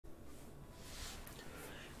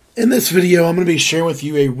In this video, I'm going to be sharing with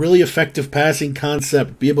you a really effective passing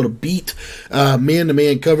concept, be able to beat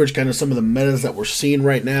man-to-man coverage, kind of some of the metas that we're seeing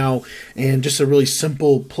right now, and just a really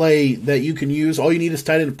simple play that you can use. All you need is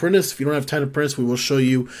tight end apprentice. If you don't have tight end apprentice, we will show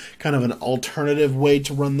you kind of an alternative way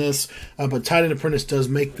to run this, but tight end apprentice does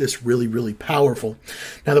make this really, really powerful.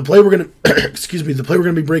 Now, the play we're going to, excuse me, the play we're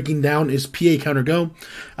going to be breaking down is PA counter go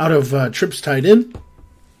out of trips tight end.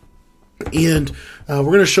 And we're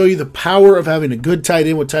going to show you the power of having a good tight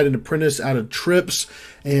end with tight end apprentice out of trips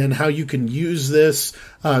and how you can use this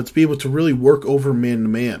to be able to really work over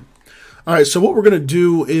man-to-man. All right, so what we're going to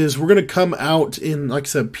do is we're going to come out in, like I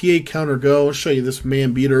said, PA counter go. I'll show you this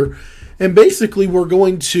man beater. And basically, we're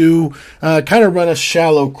going to kind of run a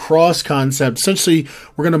shallow cross concept. Essentially,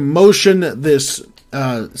 we're going to motion this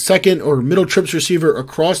second or middle trips receiver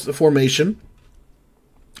across the formation.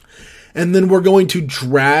 And then we're going to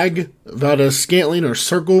drag about a scantling or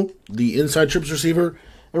circle the inside trips receiver.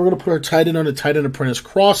 And we're going to put our tight end on a tight end apprentice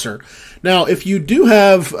crosser. Now, if you do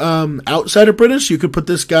have outside apprentice, you could put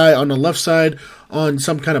this guy on the left side on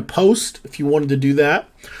some kind of post if you wanted to do that.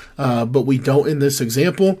 But we don't in this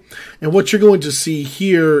example. And what you're going to see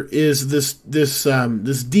here is this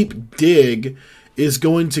deep dig is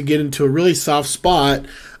going to get into a really soft spot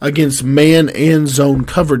against man and zone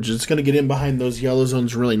coverage. It's going to get in behind those yellow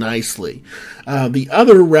zones really nicely. The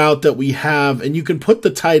other route that we have, and you can put the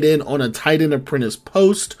tight end on a tight end apprentice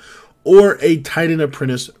post or a tight end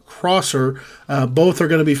apprentice crosser. Both are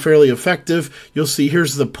going to be fairly effective. You'll see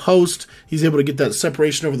here's the post. He's able to get that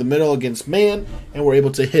separation over the middle against man, and we're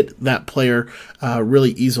able to hit that player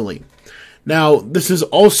really easily. Now, this is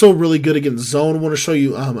also really good against zone. I want to show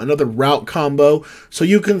you another route combo. So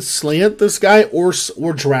you can slant this guy or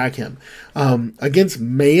drag him. Against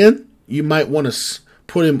man, you might want to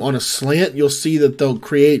put him on a slant. You'll see that they'll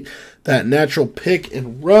create that natural pick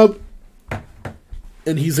and rub,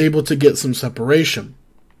 and he's able to get some separation.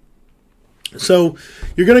 So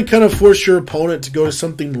you're going to kind of force your opponent to go to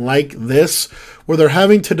something like this, where they're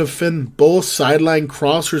having to defend both sideline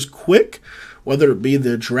crossers quick, whether it be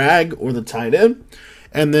the drag or the tight end.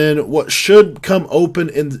 And then what should come open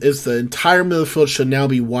is the entire middle field should now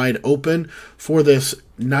be wide open for this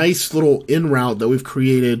nice little in route that we've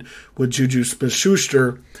created with Juju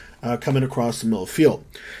Smith-Schuster coming across the middle of the field.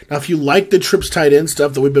 Now, if you like the trips tight end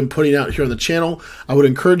stuff that we've been putting out here on the channel, I would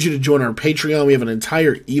encourage you to join our Patreon. We have an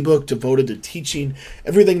entire ebook devoted to teaching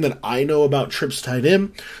everything that I know about trips tight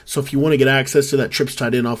end. So if you want to get access to that trips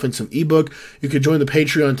tight end offensive ebook, you can join the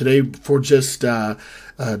Patreon today for just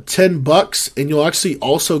 $10, and you'll actually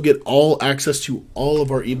also get all access to all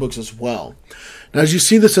of our ebooks as well. Now, as you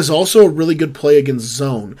see, this is also a really good play against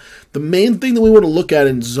zone. The main thing that we want to look at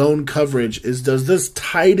in zone coverage is, does this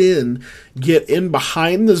tight end get in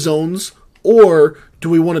behind the zones, or do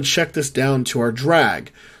we want to check this down to our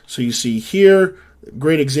drag? So you see here,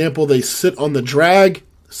 great example, they sit on the drag,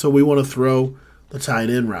 so we want to throw the tight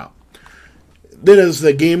end route. Then as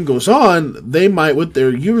the game goes on, they might, with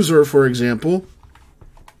their user, for example,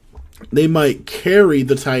 they might carry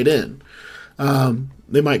the tight end.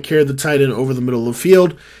 They might carry the tight end over the middle of the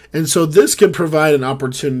field. And so this can provide an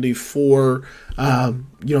opportunity for,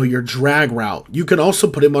 your drag route. You can also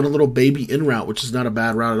put him on a little baby in route, which is not a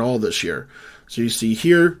bad route at all this year. So you see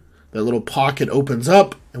here, that little pocket opens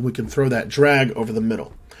up, and we can throw that drag over the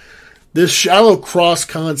middle. This shallow cross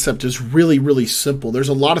concept is really, really simple. There's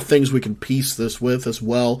a lot of things we can piece this with as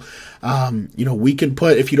well. We can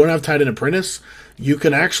put, if you don't have tight end apprentice, you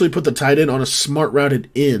can actually put the tight end on a smart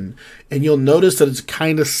routed in, and you'll notice that it's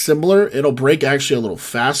kind of similar. It'll break actually a little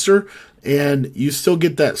faster, and you still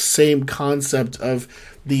get that same concept of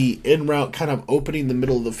the in route kind of opening the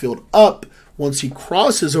middle of the field up once he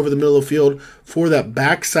crosses over the middle of the field for that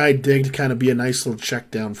backside dig to kind of be a nice little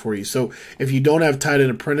check down for you. So if you don't have tight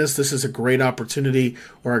end apprentice, this is a great opportunity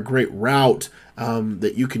or a great route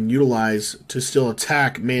that you can utilize to still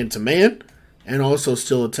attack man-to-man and also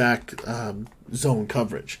still attack zone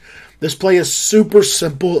coverage. This play is super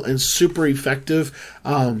simple and super effective.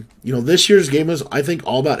 This year's game is, I think,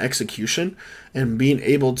 all about execution and being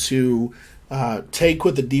able to take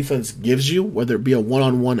what the defense gives you, whether it be a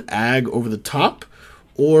one-on-one ag over the top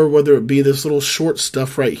or whether it be this little short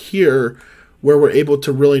stuff right here where we're able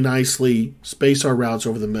to really nicely space our routes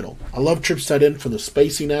over the middle. I love trips tight end for the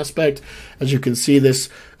spacing aspect. As you can see, this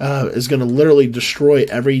is going to literally destroy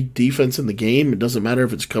every defense in the game. It doesn't matter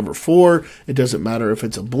if it's cover 4. It doesn't matter if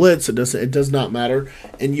it's a blitz. It does not matter.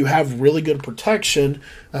 And you have really good protection.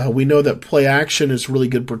 We know that play action is really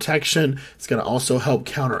good protection. It's going to also help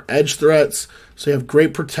counter edge threats. So you have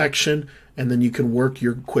great protection and then you can work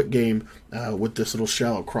your quick game with this little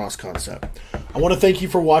shallow cross concept. I want to thank you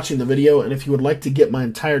for watching the video, and if you would like to get my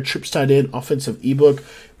entire Trips Tied In offensive ebook,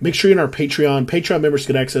 make sure you're in our Patreon. Patreon members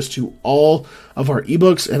get access to all of our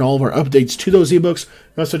ebooks and all of our updates to those ebooks.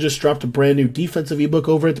 We also just dropped a brand new defensive ebook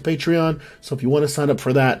over at the Patreon, so if you want to sign up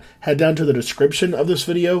for that, head down to the description of this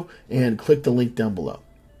video and click the link down below.